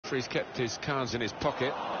Referee's kept his cards in his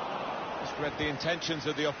pocket. Just read the intentions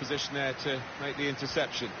of the opposition there to make the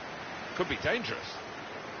interception. Could be dangerous.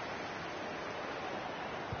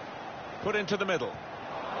 Put into the middle.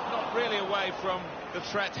 Not really away from the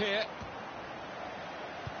threat here.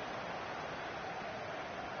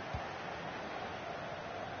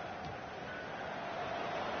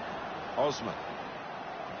 Osman.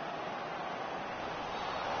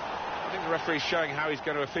 I think the referee's showing how he's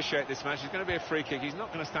going to officiate this match. It's going to be a free kick. He's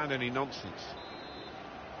not going to stand any nonsense.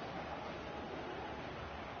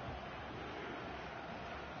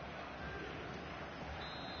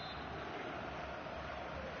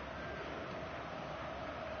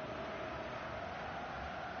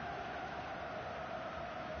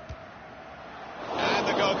 And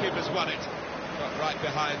the goalkeeper's won it. Got right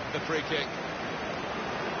behind the free kick.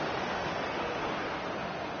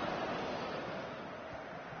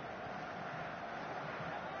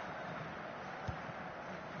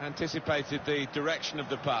 Anticipated the direction of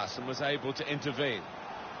the pass and was able to intervene.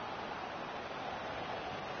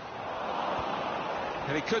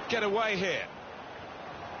 And he could get away here.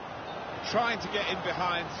 Trying to get in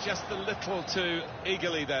behind just a little too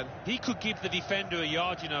eagerly then. He could give the defender a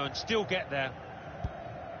yard, you know, and still get there.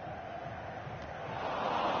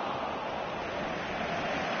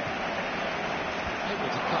 Able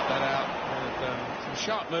to cut that out with some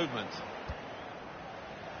sharp movement.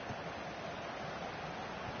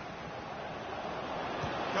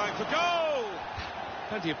 Going for goal!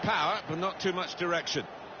 Plenty of power, but not too much direction.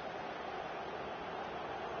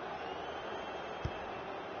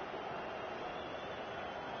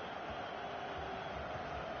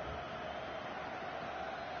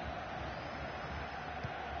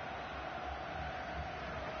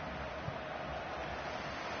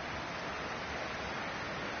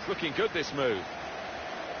 It's looking good, this move.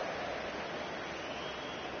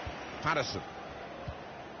 Patterson.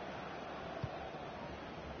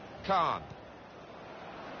 Khan.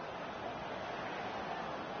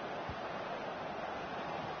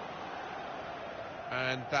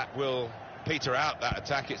 And that will peter out that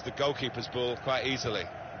attack. It's the goalkeeper's ball quite easily.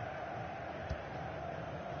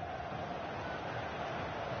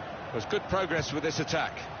 There's good progress with this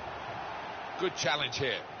attack. Good challenge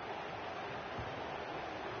here.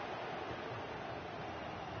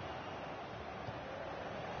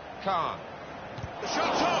 Khan. The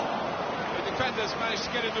shot's on! The defenders managed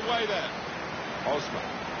to get in the way there. Osman.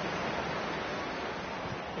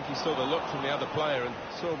 I think he saw the look from the other player and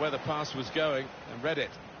saw where the pass was going and read it.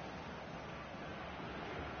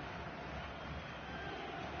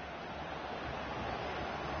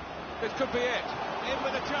 This could be it. In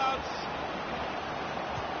with a chance.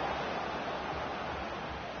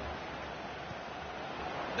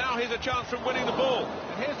 Now here's a chance from winning the ball.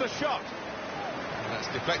 And here's the shot. And that's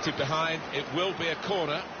deflected behind. It will be a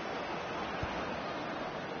corner.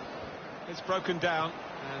 It's broken down,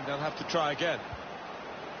 and they'll have to try again.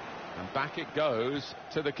 And back it goes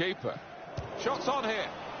to the keeper. Shots on here.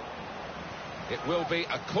 It will be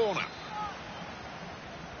a corner.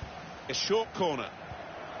 A short corner.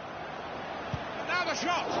 And now the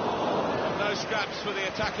shot! No scraps for the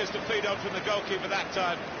attackers to feed on from the goalkeeper that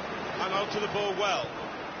time. Hung on to the ball well.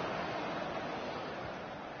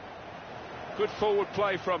 Good forward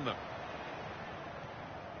play from them.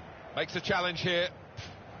 Makes a challenge here.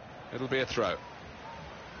 It'll be a throw.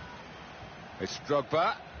 It's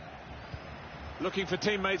Drogba. Looking for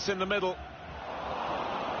teammates in the middle.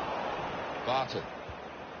 Barton.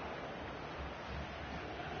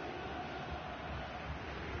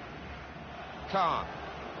 Khan.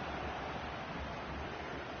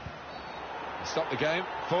 Stop the game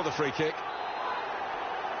for the free kick.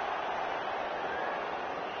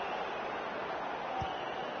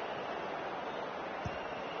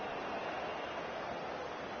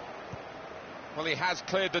 Well, he has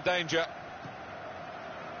cleared the danger.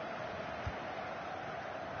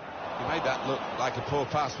 He made that look like a poor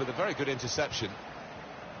pass with a very good interception.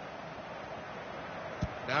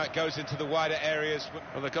 Now it goes into the wider areas.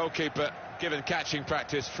 Well, the goalkeeper given catching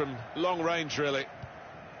practice from long range, really.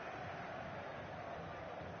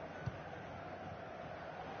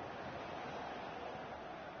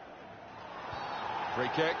 Free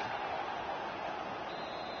kick.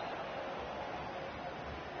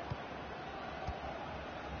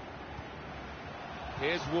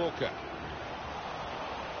 Here's Walker.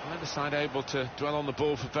 Neither side able to dwell on the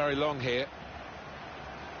ball for very long here.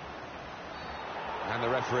 And the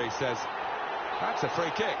referee says, that's a free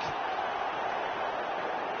kick.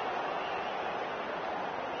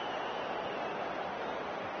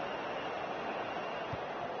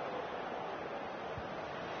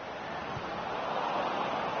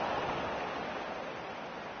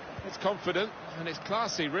 It's confident and it's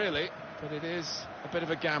classy, really, but it is a bit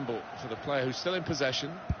of a gamble for the player who's still in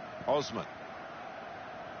possession, Osman.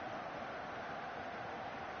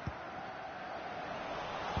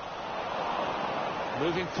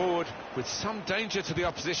 Moving forward with some danger to the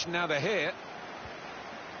opposition now they're here.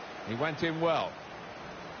 He went in well.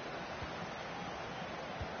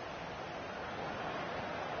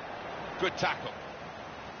 Good tackle.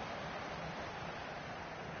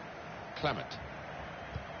 Clement.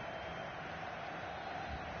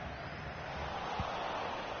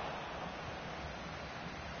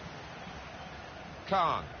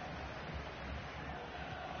 Khan.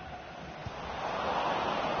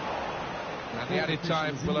 And the added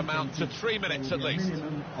time will amount to 3 minutes at least.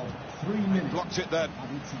 Blocked it then.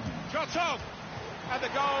 Shot on! And the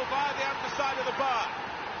goal via the underside of the bar.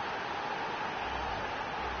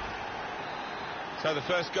 So the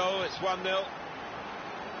first goal, it's 1-0. Well,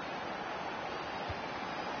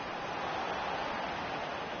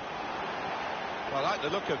 I like the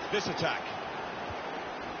look of this attack.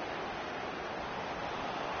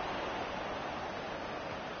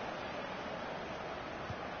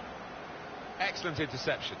 Excellent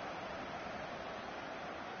interception.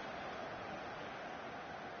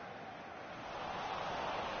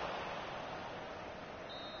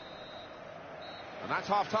 And that's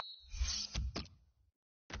half-time.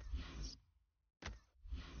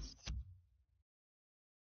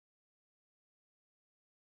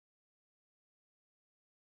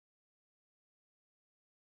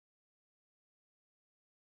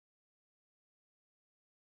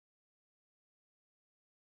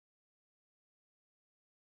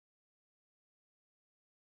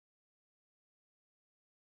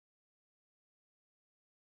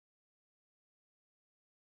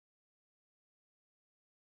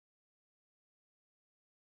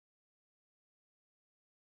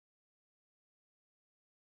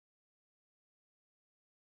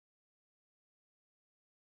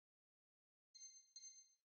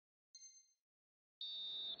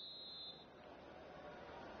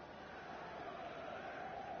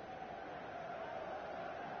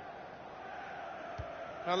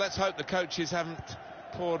 Well, let's hope the coaches haven't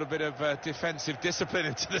poured a bit of defensive discipline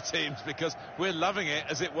into the teams, because we're loving it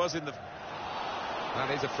as it was in the...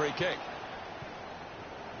 That is a free kick.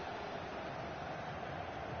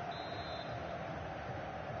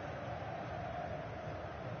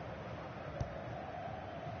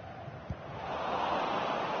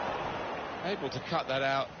 Able to cut that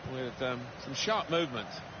out with some sharp movement.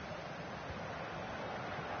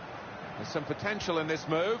 There's some potential in this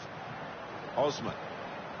move. Osman.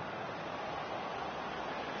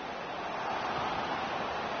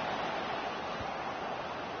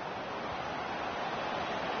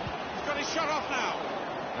 He's shot off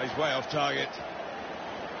now. He's way off target.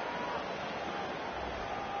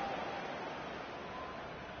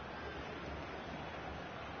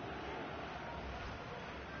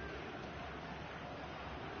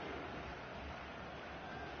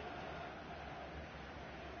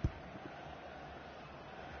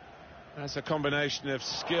 That's a combination of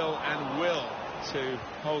skill and will to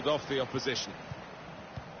hold off the opposition.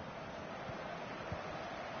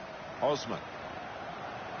 Osman.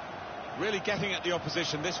 Really getting at the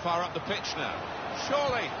opposition this far up the pitch now.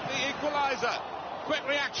 Surely the equaliser. Quick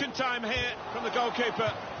reaction time here from the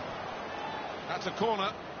goalkeeper. That's a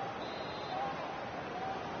corner.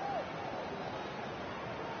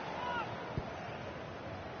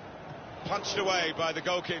 Punched away by the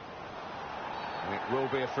goalkeeper. And it will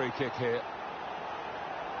be a free kick here.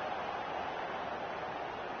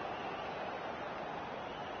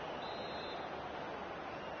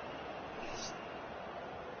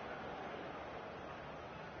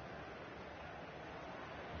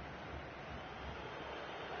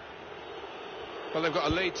 Well, they've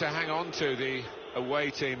got a lead to hang on to, the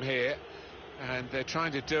away team here, and they're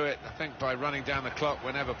trying to do it, I think, by running down the clock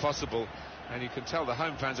whenever possible, and you can tell the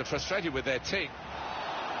home fans are frustrated with their team.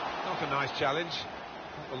 Not a nice challenge.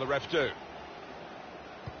 What will the ref do?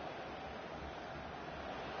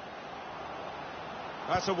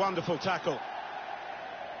 That's a wonderful tackle.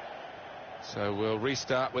 So we'll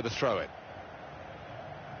restart with a throw-in.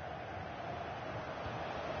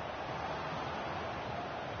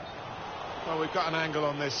 Well, we've got an angle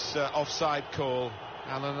on this offside call,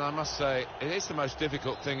 Alan, and I must say it is the most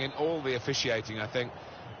difficult thing in all the officiating, I think,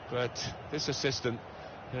 but this assistant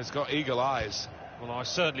has got eagle eyes. Well, I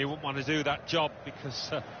certainly wouldn't want to do that job,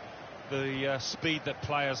 because the speed that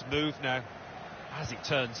players move now, as it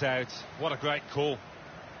turns out, what a great call.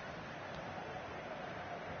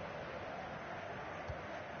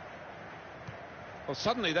 Well,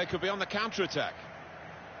 suddenly they could be on the counter-attack.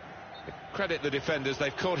 credit the defenders,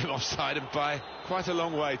 they've caught him offside, and by quite a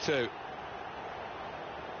long way too.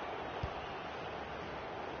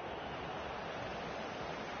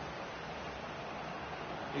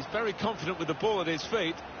 He's very confident with the ball at his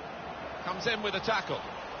feet. Comes in with a tackle.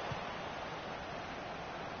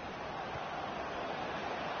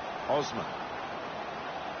 Osman.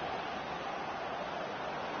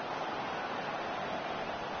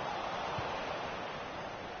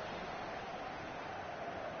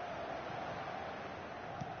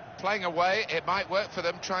 Playing away, it might work for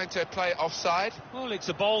them, trying to play offside. Well, it's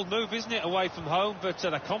a bold move, isn't it, away from home, but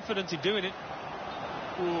they're confident in doing it.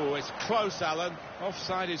 Oh, it's close, Alan.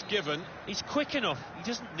 Offside is given. He's quick enough. He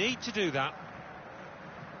doesn't need to do that.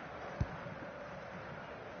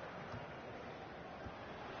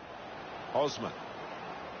 Osman.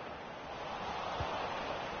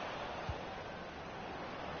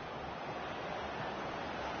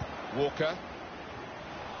 Walker.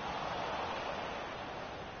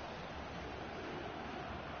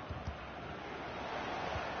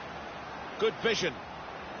 Good vision.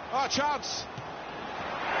 Oh, chance.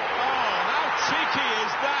 Cheeky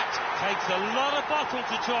is that? Takes a lot of bottle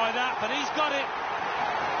to try that, but he's got it.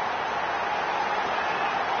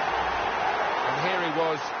 And here he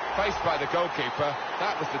was, faced by the goalkeeper.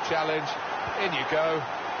 That was the challenge. In you go.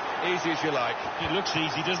 Easy as you like. It looks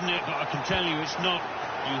easy, doesn't it? But I can tell you it's not.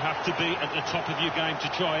 You have to be at the top of your game to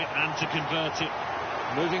try it and to convert it.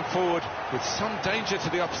 Moving forward with some danger to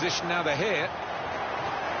the opposition now they're here.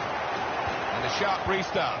 And a sharp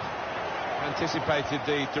restart. Anticipated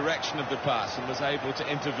the direction of the pass and was able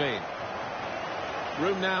to intervene.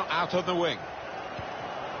 Room now out on the wing.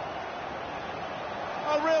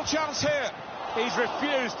 A real chance here. He's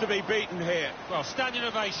refused to be beaten here. Well, standing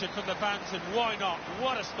ovation from the fans, and why not?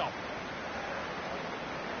 What a stop.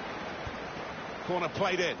 Corner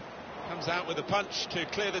played in. Comes out with a punch to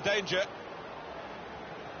clear the danger.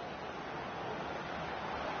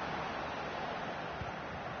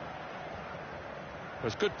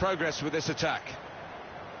 There's good progress with this attack.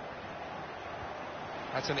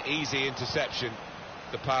 That's an easy interception.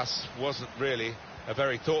 The pass wasn't really a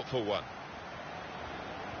very thoughtful one.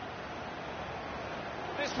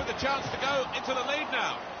 This with a chance to go into the lead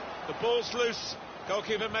now. The ball's loose.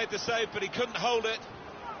 Goalkeeper made the save, but he couldn't hold it.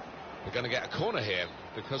 We're going to get a corner here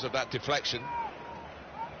because of that deflection.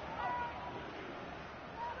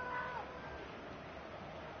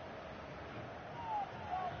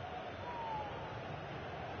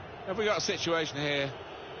 Have we got a situation here,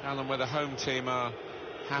 Alan, where the home team are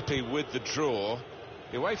happy with the draw?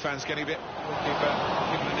 The away fans getting a bit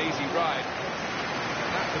given an easy ride.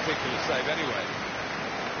 That particular save anyway.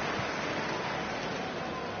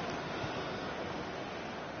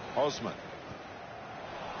 Osman.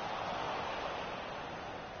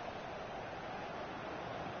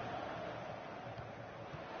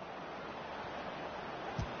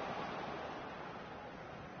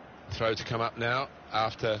 Throw to come up now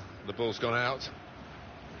after the ball's gone out.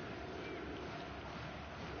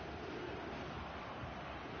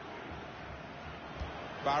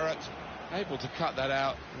 Barrett able to cut that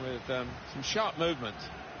out with some sharp movement.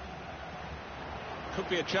 Could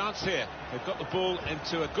be a chance here. They've got the ball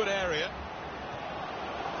into a good area.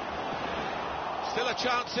 Still a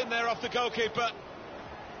chance in there off the goalkeeper.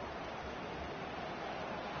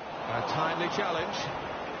 A timely challenge.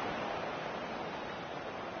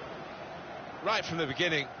 Right from the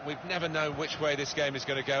beginning, we've never known which way this game is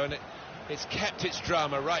going to go, and it's kept its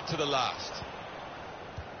drama right to the last.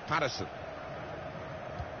 Patterson.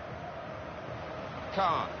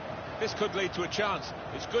 Khan. This could lead to a chance.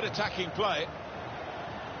 It's good attacking play.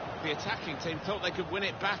 The attacking team thought they could win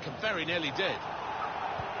it back and very nearly did.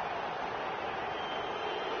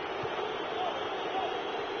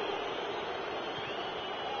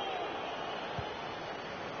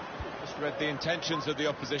 Just read the intentions of the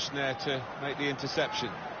opposition there to make the interception.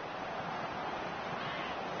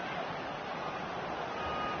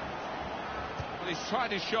 Well, he's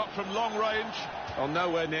tried his shot from long range. Oh,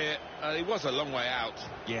 nowhere near. He was a long way out.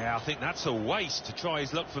 Yeah, I think that's a waste to try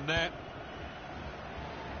his luck from there.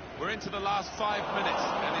 We're into the last 5 minutes,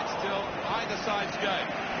 and it's still either side's game.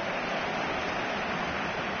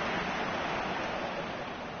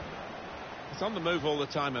 It's on the move all the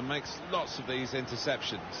time and makes lots of these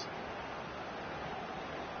interceptions.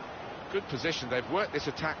 Good position. They've worked this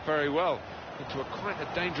attack very well into quite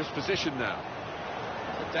a dangerous position now.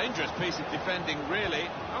 It's a dangerous piece of defending, really,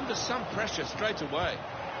 under some pressure straight away.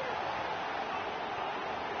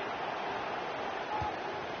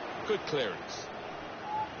 Good clearance.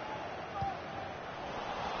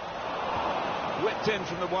 Whipped in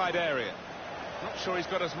from the wide area. Not sure he's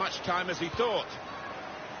got as much time as he thought.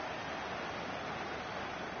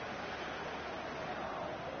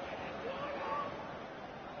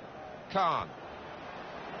 Khan.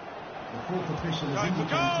 The fourth official has Going for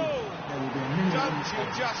indicated goal! there will be a minimum Don't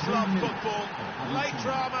of you just 3 love minutes football? of added Late time.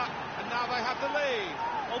 drama, and now they have the lead.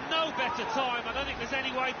 Well, no better time. I don't think there's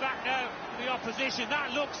any way back now for the opposition.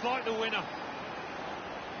 That looks like the winner.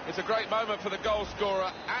 It's a great moment for the goal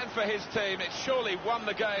scorer and for his team. It surely won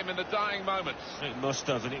the game in the dying moments. It must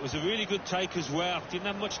have, and it was a really good take as well. Didn't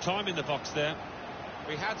have much time in the box there.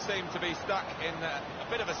 We had seemed to be stuck in a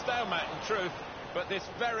bit of a stalemate, in truth, but this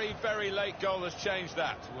very, very late goal has changed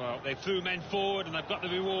that. Well, they threw men forward and they've got the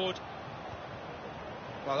reward.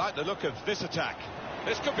 Well, I like the look of this attack.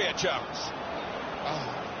 This could be a chance.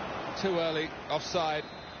 Oh, too early, offside.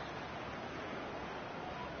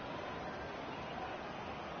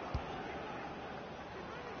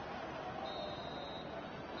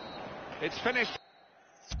 It's finished.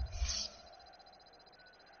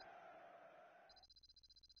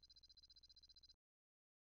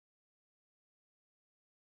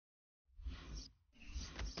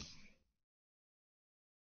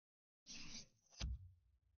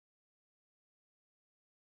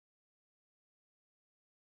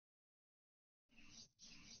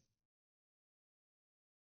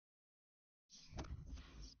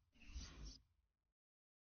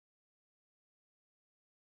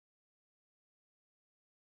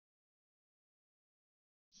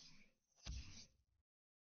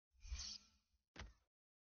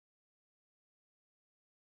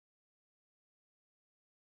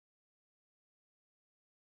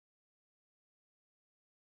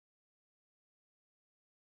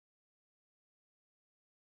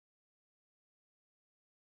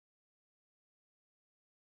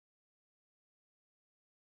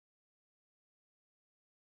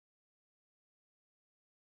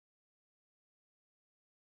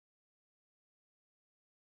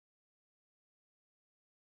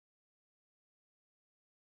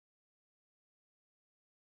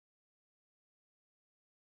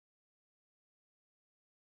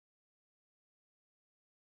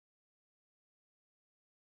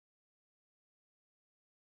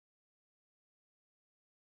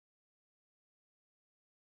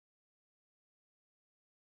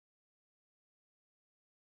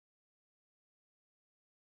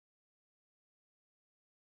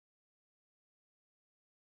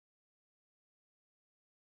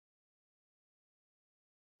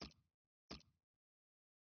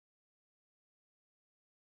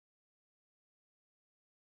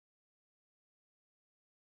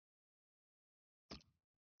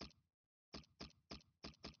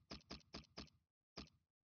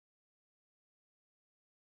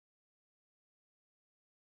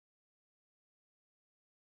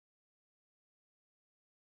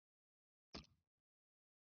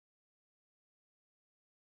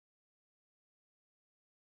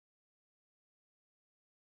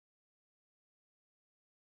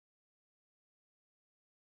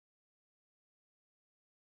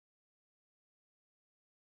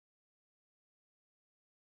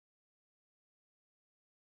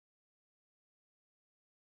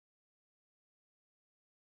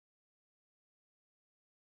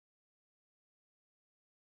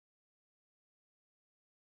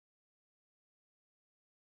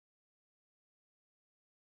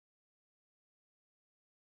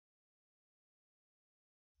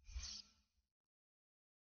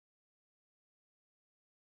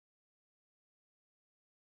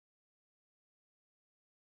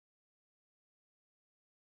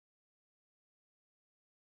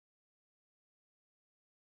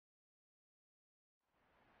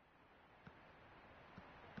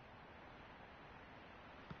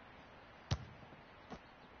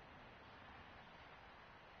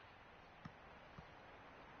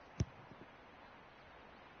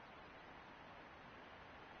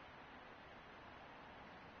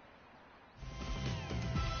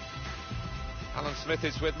 Alan Smith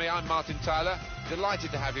is with me. I'm Martin Tyler.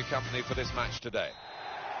 Delighted to have your company for this match today.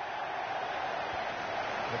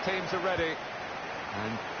 The teams are ready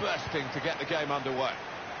and bursting to get the game underway.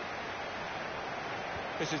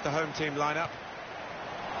 This is the home team lineup.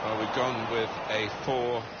 Well, we've gone with a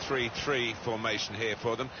 4-3-3 formation here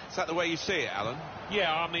for them. Is that the way you see it, Alan?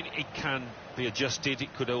 Yeah, I mean, it can be adjusted.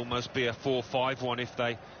 It could almost be a 4-5-1 if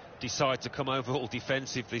they decide to come over all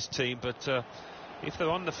defensive, this team. But if they're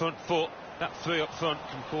on the front foot, that three up front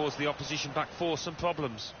can cause the opposition back four some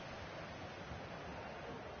problems.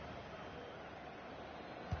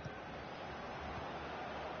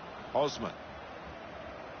 Osman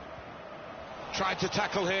tried to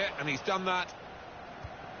tackle here, and he's done that.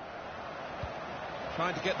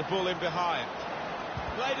 Trying to get the ball in behind.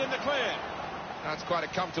 Played in the clear. That's quite a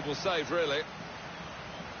comfortable save, really.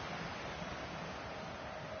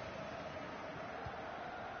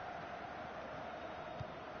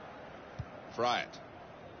 Fry it.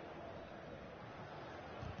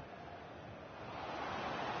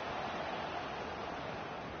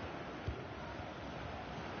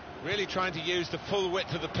 Really trying to use the full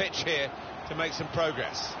width of the pitch here to make some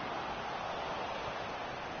progress.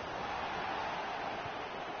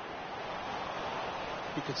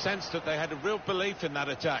 You could sense that they had a real belief in that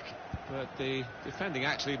attack, but the defending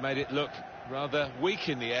actually made it look rather weak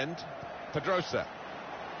in the end. Pedrosa.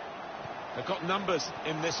 They've got numbers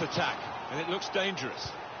in this attack, and it looks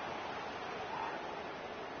dangerous.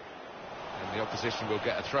 And the opposition will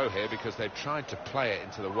get a throw here because they've tried to play it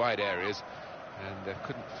into the wide areas and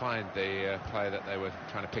couldn't find the player that they were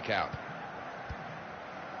trying to pick out.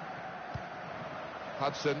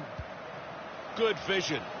 Hudson. Good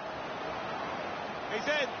vision. He's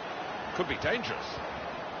in. Could be dangerous.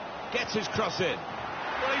 Gets his cross in.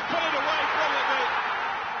 Well, he's put it away brilliantly.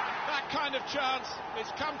 That kind of chance,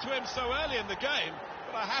 it's come to him so early in the game,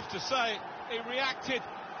 but I have to say, he reacted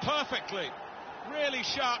perfectly. Really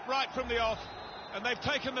sharp right from the off, and they've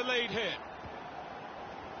taken the lead here.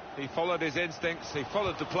 He followed his instincts, he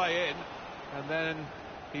followed the play in, and then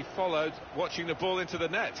he followed watching the ball into the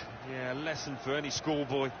net. Yeah, a lesson for any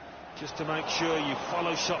schoolboy, just to make sure you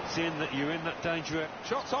follow shots in, that you're in that danger.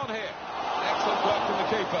 Shots on here. Excellent work from the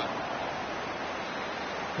keeper.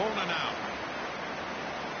 Corner now.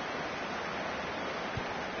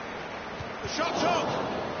 The shot's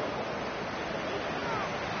off.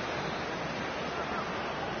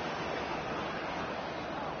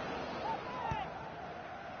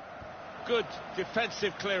 Good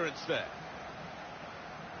defensive clearance there.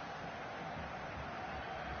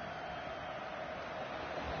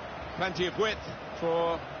 Plenty of width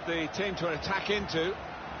for the team to attack into.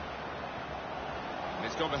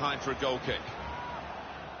 It's gone behind for a goal kick.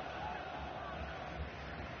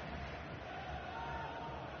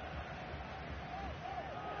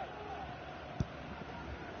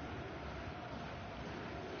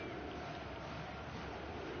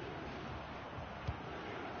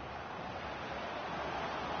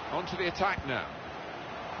 On to the attack now.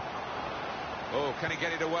 Oh, can he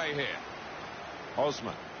get it away here?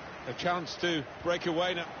 Osman. A chance to break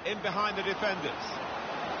away now, in behind the defenders.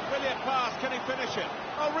 Brilliant pass, can he finish it?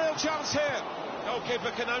 Oh, real chance here.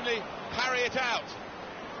 Goalkeeper can only parry it out.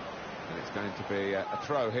 And it's going to be a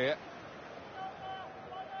throw here.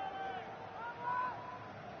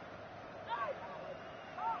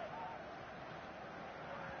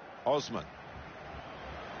 Osman.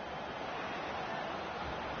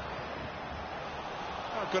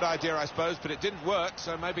 Well, a good idea, I suppose, but it didn't work,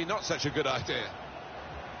 so maybe not such a good idea.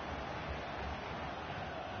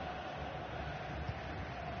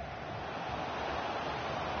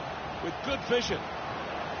 With good vision,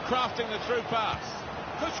 crafting the through pass.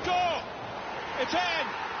 Could score! It's in!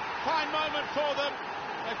 Fine moment for them.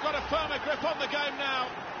 They've got a firmer grip on the game now.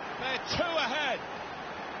 They're 2 ahead.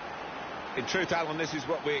 In truth, Alan, this is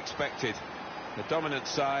what we expected. The dominant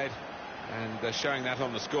side, and they're showing that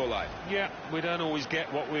on the scoreline. Yeah, we don't always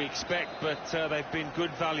get what we expect, but they've been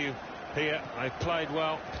good value here. They've played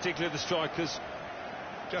well, particularly the strikers.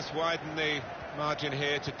 Just widen the margin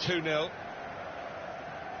here to 2-0.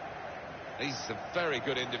 He's a very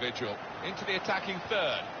good individual. Into the attacking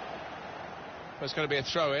third. There's going to be a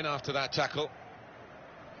throw-in after that tackle.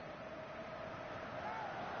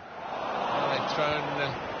 Well, they've thrown the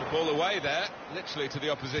ball away there, literally to the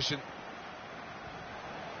opposition.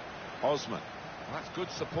 Osman. Well, that's good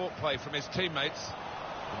support play from his teammates.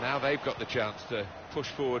 And now they've got the chance to push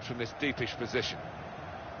forward from this deepish position.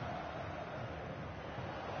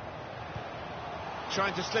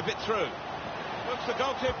 Trying to slip it through. Looks the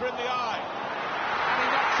goalkeeper in the eye. And he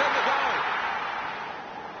knocks in the goal.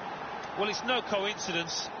 Well, it's no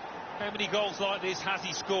coincidence. How many goals like this has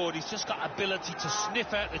he scored? He's just got ability to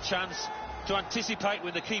sniff out the chance, to anticipate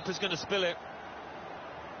when the keeper's going to spill it.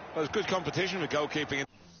 Well, there's good competition with goalkeeping.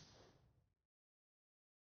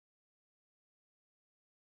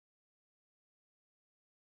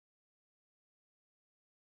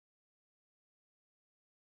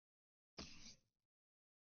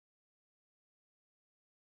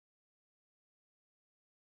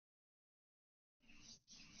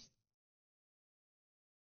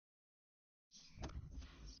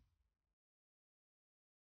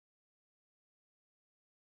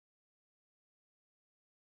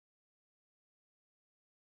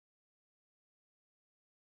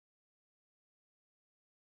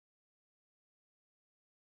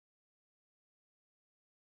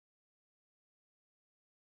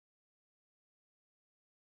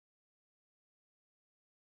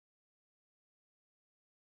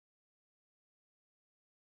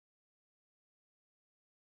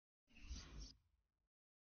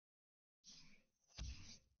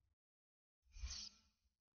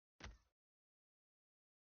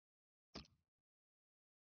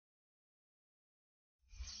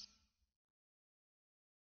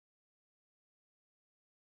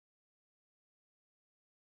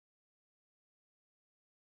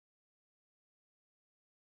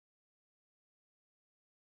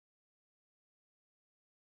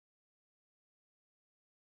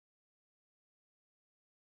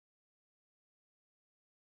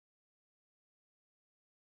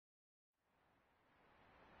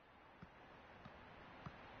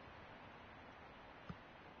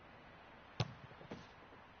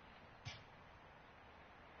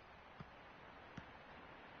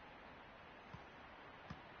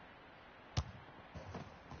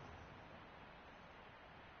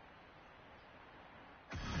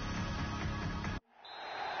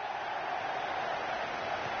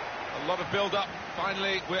 A lot of build-up.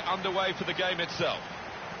 Finally, we're underway for the game itself.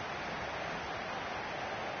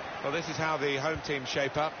 Well, this is how the home team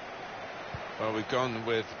shape up. Well, we've gone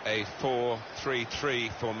with a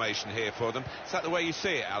 4-3-3 formation here for them. Is that the way you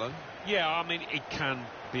see it, Alan? Yeah, I mean, it can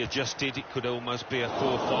be adjusted. It could almost be a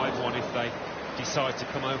 4-5-1 if they decide to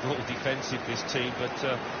come over all defensive, this team. But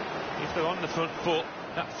if they're on the front foot,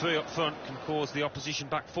 that three up front can cause the opposition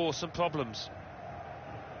back four some problems.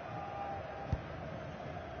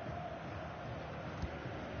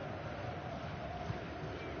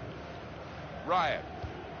 Ryan.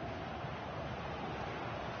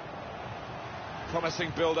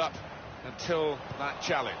 Promising build-up until that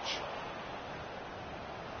challenge.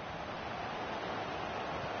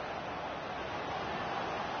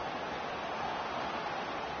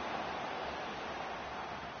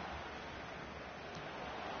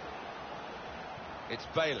 It's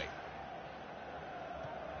Bailey.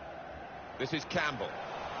 This is Campbell.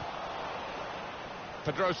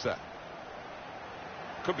 Pedrosa.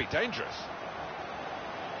 Could be dangerous.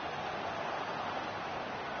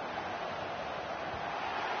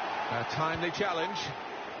 A timely challenge.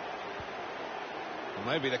 Well,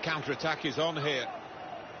 maybe the counter-attack is on here.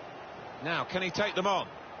 Now, can he take them on?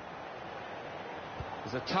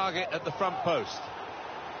 There's a target at the front post.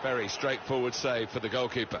 Very straightforward save for the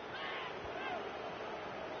goalkeeper.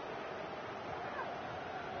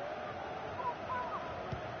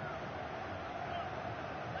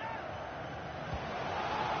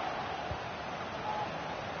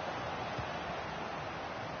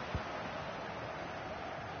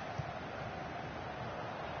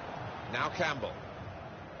 Now Campbell.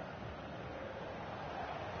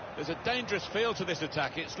 There's a dangerous feel to this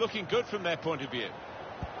attack. It's looking good from their point of view.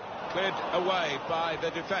 Cleared away by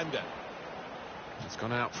the defender. It's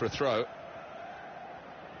gone out for a throw.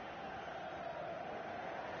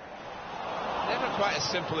 Never quite as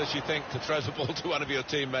simple as you think to throw the ball to one of your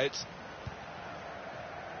teammates.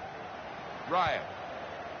 Ryan.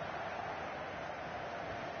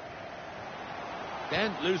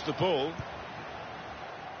 Didn't lose the ball.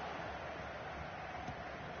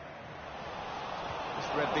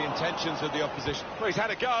 Read the intentions of the opposition. Well, he's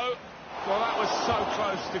had a go. Well, that was so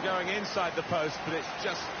close to going inside the post, but it's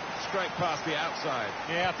just straight past the outside.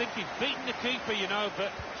 Yeah, I think he's beaten the keeper, you know,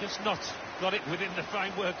 but just not got it within the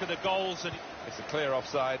framework of the goals. And it's a clear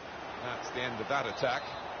offside. That's the end of that attack.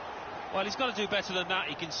 Well, he's got to do better than that.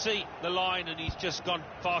 He can see the line, and he's just gone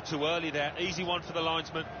far too early there. Easy one for the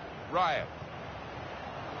linesman. Ryan.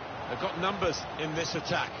 They've got numbers in this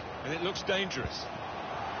attack, and it looks dangerous.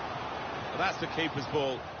 Well, that's the keeper's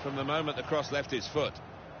ball from the moment the cross left his foot.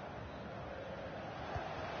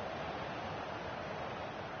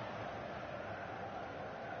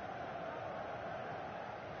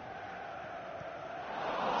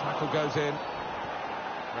 Tackle goes in.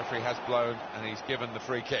 Referee has blown and he's given the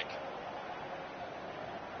free kick.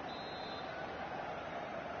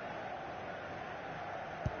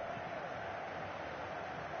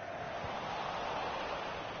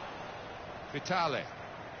 Vitale.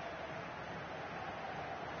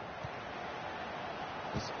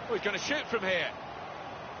 Oh, he's going to shoot from here.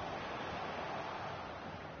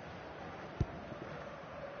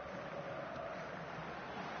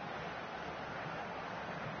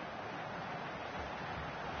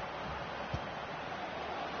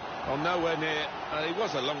 Well, nowhere near. He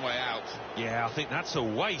was a long way out. Yeah, I think that's a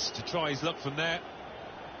waste to try his luck from there.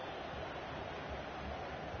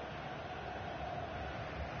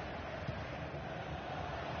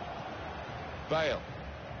 Bale.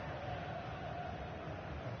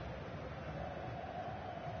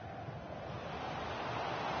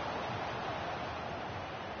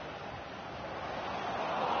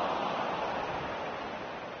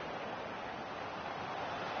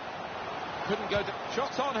 Couldn't go to...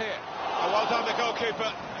 Shots on here. Oh, well done, the goalkeeper.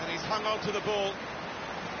 And he's hung on to the ball.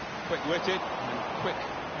 Quick-witted and quick.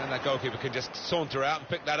 And that goalkeeper can just saunter out and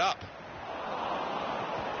pick that up.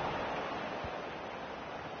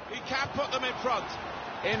 He can put them in front.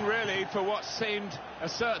 In, really, for what seemed a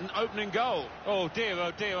certain opening goal. Oh, dear,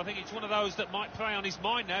 oh, dear. I think it's one of those that might prey on his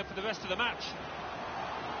mind now for the rest of the match.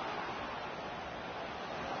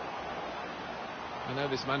 I know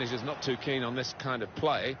this manager's not too keen on this kind of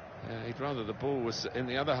play. He'd rather the ball was in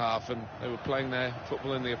the other half and they were playing their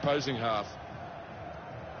football in the opposing half.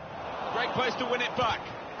 Great place to win it back.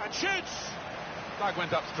 And shoots! Flag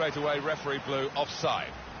went up straight away. Referee blew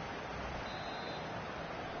offside.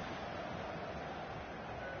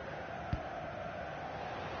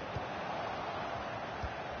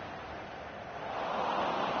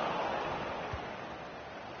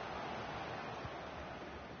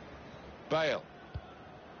 Bale.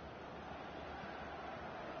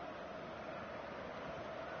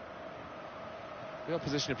 The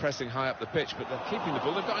opposition are pressing high up the pitch, but they're keeping the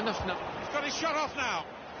ball. They've got enough. He's got his shot off now,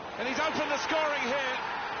 and he's opened the scoring here.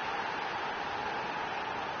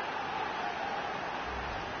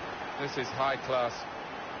 This is high-class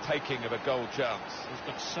taking of a goal chance. He's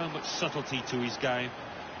got so much subtlety to his game.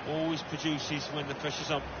 Always produces when the pressure's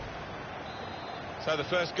on. So the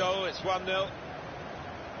first goal, it's 1-0.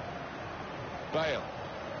 Bale.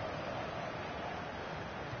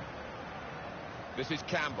 This is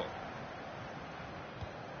Campbell.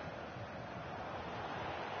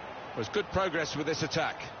 There's good progress with this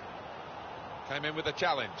attack. Came in with a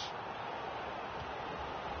challenge.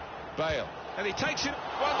 Bale. And he takes it.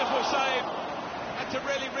 Wonderful save. Had to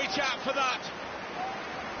really reach out for that.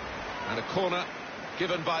 And a corner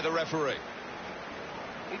given by the referee.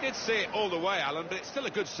 He did see it all the way, Alan, but it's still a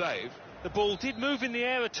good save. The ball did move in the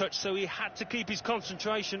air a touch, so he had to keep his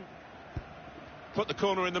concentration. Put the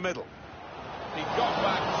corner in the middle. He got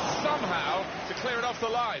back somehow to clear it off the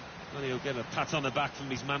line. Well, he'll get a pat on the back from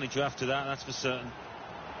his manager after that, that's for certain.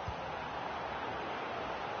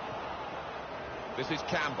 This is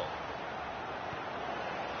Campbell.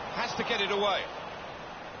 Has to get it away.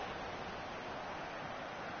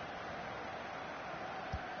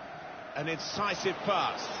 An incisive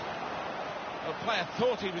pass. The player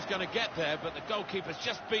thought he was going to get there, but the goalkeeper's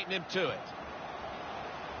just beaten him to it.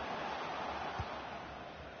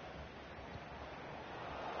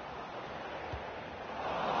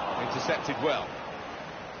 Intercepted well.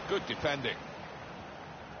 Good defending.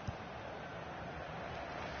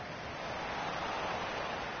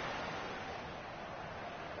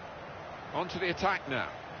 On to the attack now.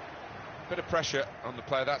 Bit of pressure on the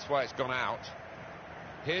player, that's why it's gone out.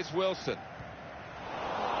 Here's Wilson.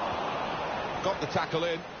 Got the tackle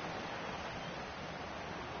in.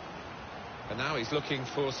 And now he's looking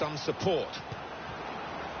for some support.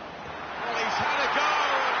 Well, he's had a go,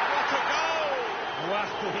 and what a goal! Wow,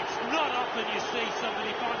 it's not often you see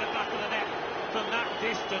somebody find the back of the net from that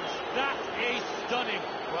distance. That is stunning.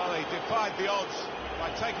 Well, he defied the odds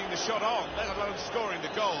by taking the shot on, let alone scoring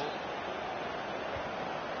the goal.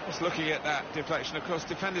 Just looking at that deflection, of course,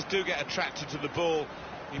 defenders do get attracted to the ball.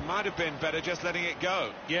 He might have been better just letting it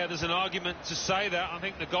go. Yeah, there's an argument to say that. I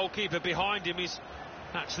think the goalkeeper behind him is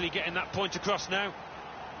actually getting that point across now.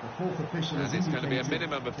 And it's going to be a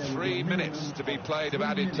minimum of 3 minutes to be played of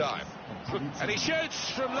added time. And he shoots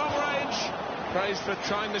from long range. Praise for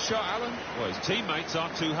trying the shot, Alan. Well, his teammates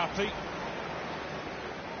aren't too happy.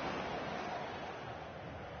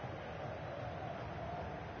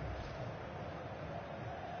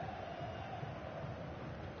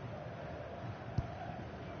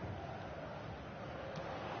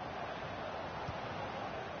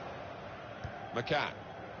 McCann.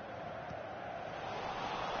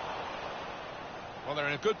 Well, they're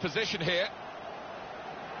in a good position here.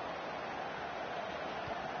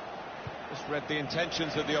 Just read the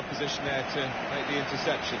intentions of the opposition there to make the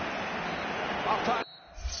interception. Half time.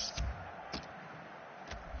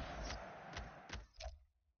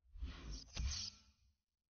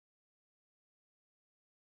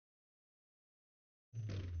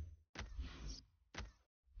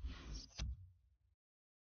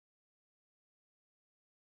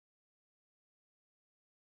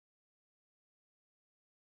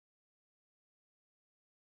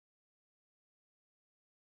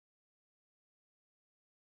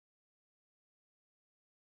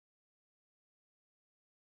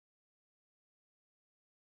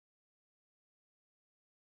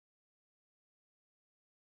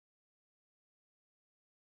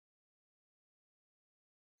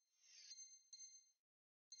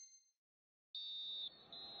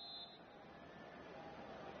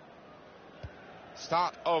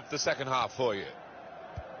 Start of the second half for you.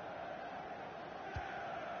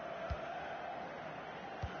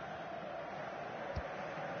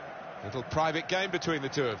 Little private game between the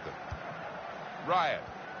two of them. Ryan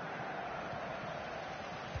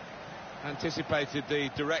anticipated the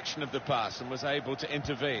direction of the pass and was able to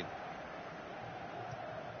intervene.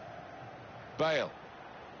 Bale.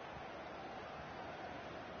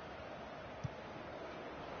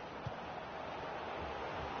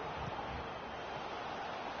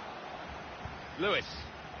 Lewis.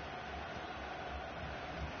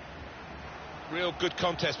 Real good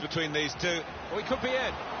contest between these two. Oh, he could be in.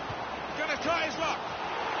 He's going to try his luck.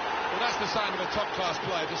 Well, that's the sign of a top-class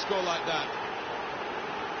player to score like that.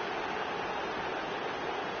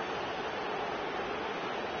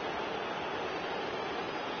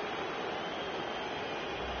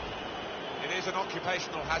 It is an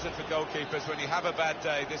occupational hazard for goalkeepers. When you have a bad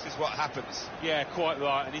day, this is what happens. Yeah, quite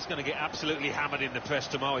right, and he's going to get absolutely hammered in the press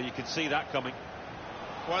tomorrow. You can see that coming.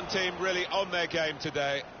 One team really on their game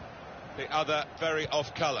today. the other very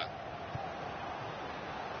off-colour.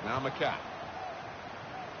 Now McCann.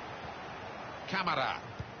 Camara.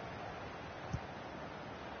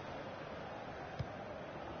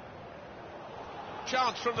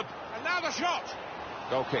 Chance from the... And now the shot!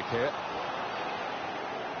 Goal kick here.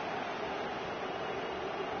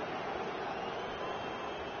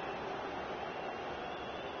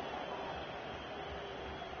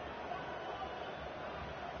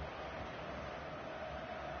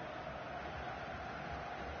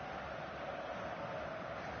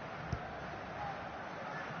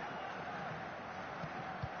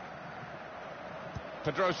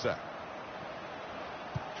 Pedrosa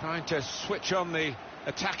trying to switch on the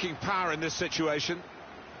attacking power in this situation.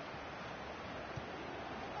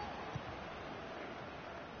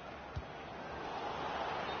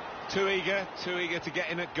 Too eager to get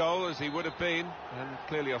in at goal as he would have been, and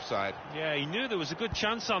clearly offside. Yeah, he knew there was a good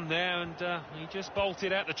chance on there, and he just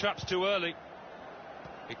bolted out the traps too early.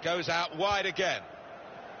 It goes out wide again.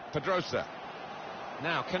 Pedrosa.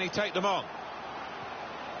 Now, can he take them on?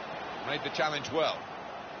 Made the challenge well.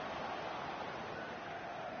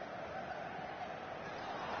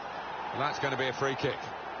 And that's going to be a free kick.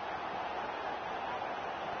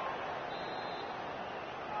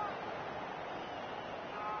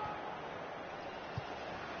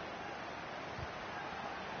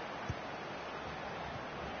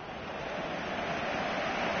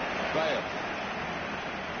 Bale.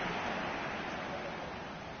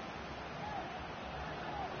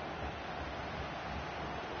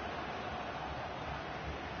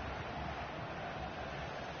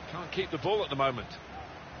 Can't keep the ball at the moment.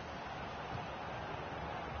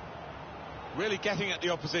 Really getting at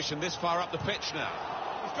the opposition this far up the pitch now.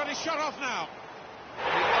 He's got his shot off now.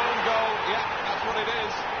 The own goal, yeah, that's what it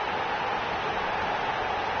is.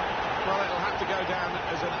 Well, it'll have to go down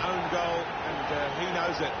as an own goal, and he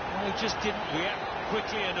knows it. Well, he just didn't react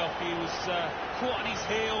quickly enough. He was caught on his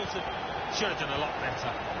heels and should have done a lot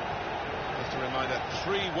better. Just a reminder,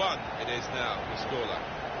 3-1 it is now, the scoreline.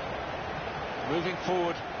 Moving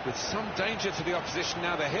forward with some danger to the opposition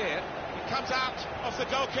now they're here. It comes out off the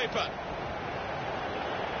goalkeeper.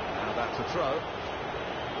 Now that's a throw.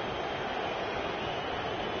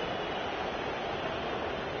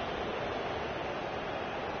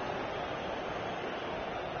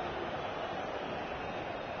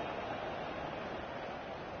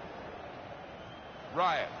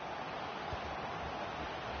 Ryan.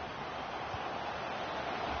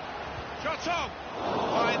 Shot on!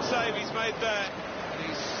 Fine save he's made there. And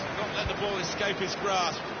he's not let the ball escape his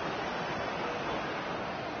grasp.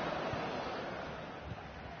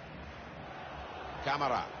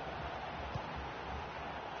 Camara.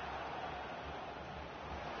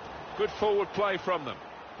 Good forward play from them.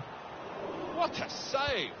 What a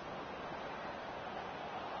save!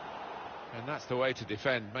 And that's the way to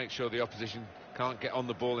defend. Make sure the opposition can't get on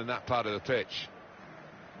the ball in that part of the pitch.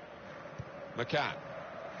 McCann.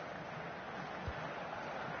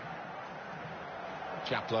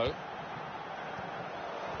 Chaplow.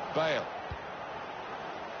 Bale.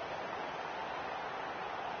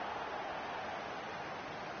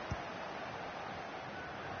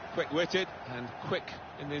 Quick-witted and quick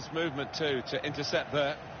in his movement too to intercept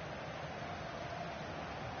there.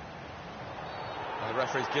 And the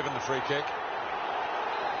referee's given the free kick.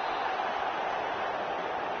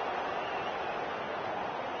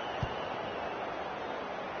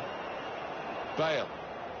 Bale.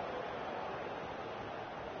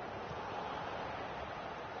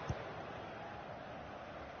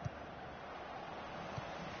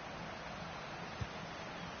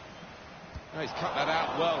 Oh, he's cut that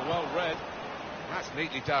out well read. That's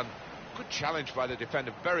neatly done. Good challenge by the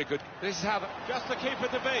defender, very good. This is how just the keeper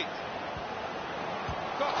to beat.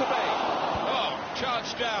 Got to be. Oh,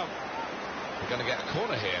 charged down. We're going to get a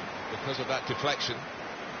corner here because of that deflection.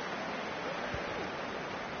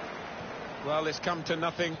 Well, it's come to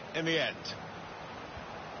nothing in the end.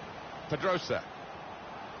 Pedrosa.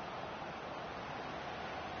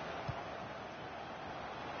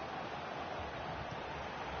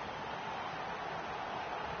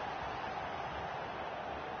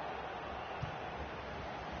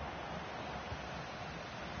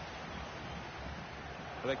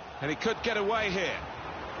 And he could get away here.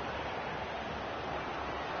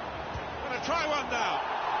 Gonna try one now.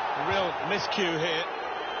 A real miscue here.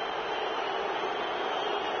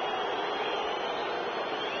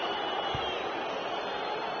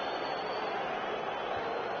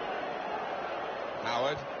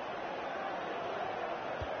 Howard.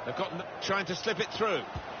 They've got trying to slip it through.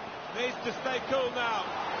 Needs to stay cool now.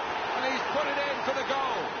 And he's put it in for the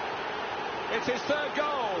goal. It's his third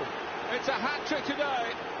goal. It's a hat-trick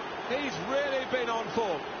today. He's really been on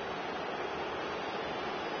form.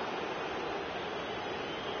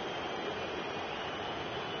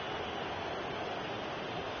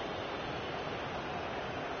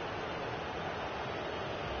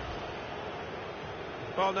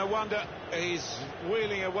 Well, no wonder he's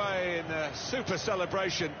wheeling away in a super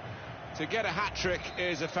celebration. To get a hat-trick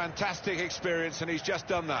is a fantastic experience, and he's just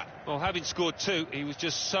done that. Well, having scored two, he was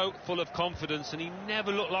just so full of confidence, and he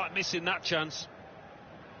never looked like missing that chance.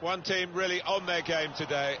 One team really on their game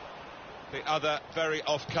today, the other very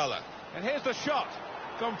off-colour. And here's the shot.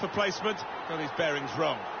 Gone for placement, got his bearings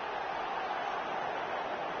wrong.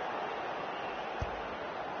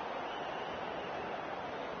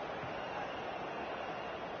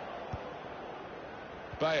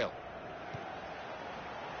 Bale.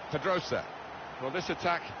 Pedrosa. Well, this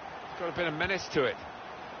attack has got a bit of menace to it.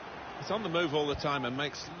 He's on the move all the time and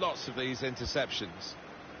makes lots of these interceptions.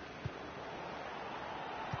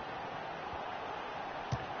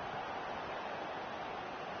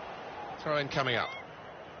 Throw in coming up.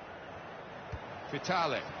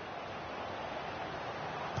 Vitale.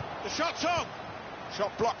 The shot's on.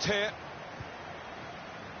 Shot blocked here.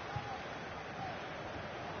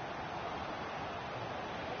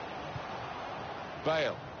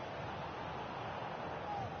 Bale.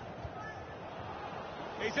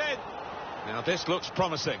 He's in. Now this looks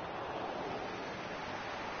promising.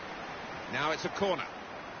 Now it's a corner.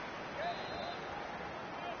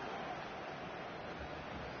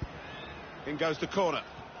 In goes the corner.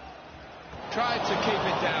 Tried to keep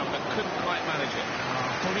it down, but couldn't quite manage it.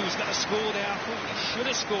 I thought he was going to score there. I thought he should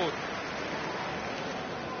have scored.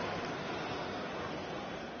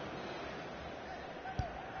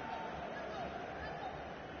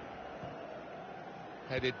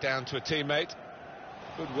 Headed down to a teammate.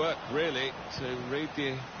 Good work, really, to read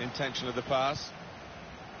the intention of the pass.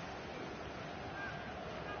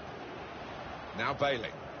 Now Bailey.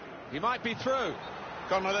 He might be through.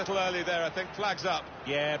 Gone a little early there, I think. Flags up.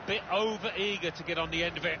 Yeah, a bit over-eager to get on the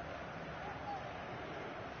end of it.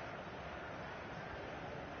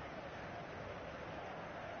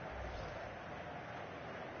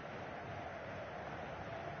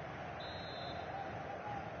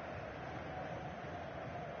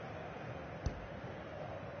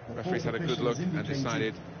 The referee's had a good look and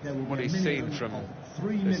decided what he's seen from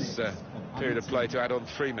this period of play to add on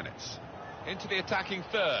 3 minutes. Into the attacking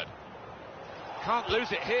third. Can't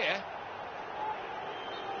lose it here.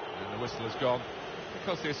 And the whistle has gone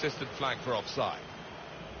because the assistant flagged for offside.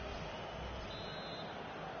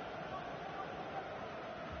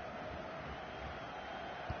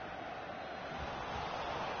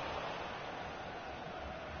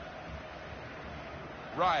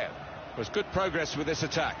 Ryan. Was good progress with this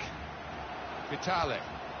attack. Vitale.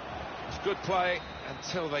 It's good play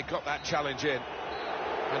until they got that challenge in.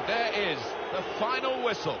 And there is the final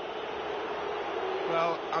whistle.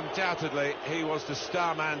 Well, undoubtedly, he was the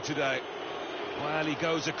star man today. Well, he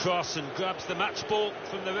goes across and grabs the match ball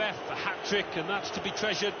from the ref, a hat-trick, and that's to be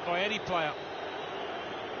treasured by any player.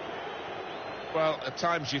 Well, at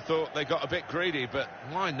times you thought they got a bit greedy, but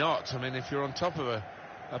why not? I mean, if you're on top of an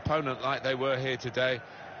opponent like they were here today,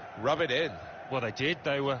 rub it in. Well, they did.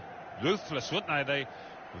 They were ruthless, weren't they? They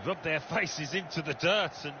rubbed their faces into the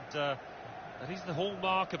dirt, and that is the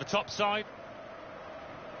hallmark of a top side.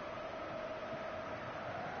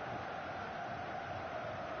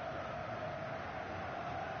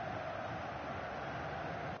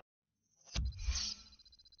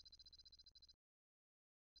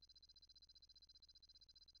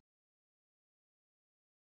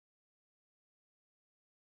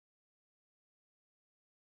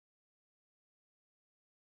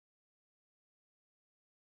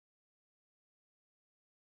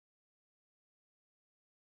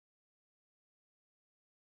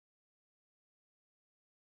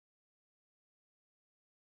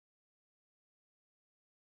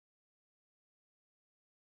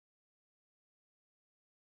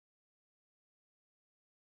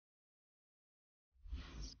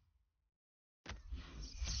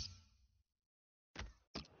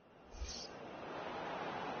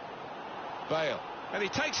 Bale. And he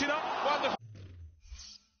takes it up. Wonderful.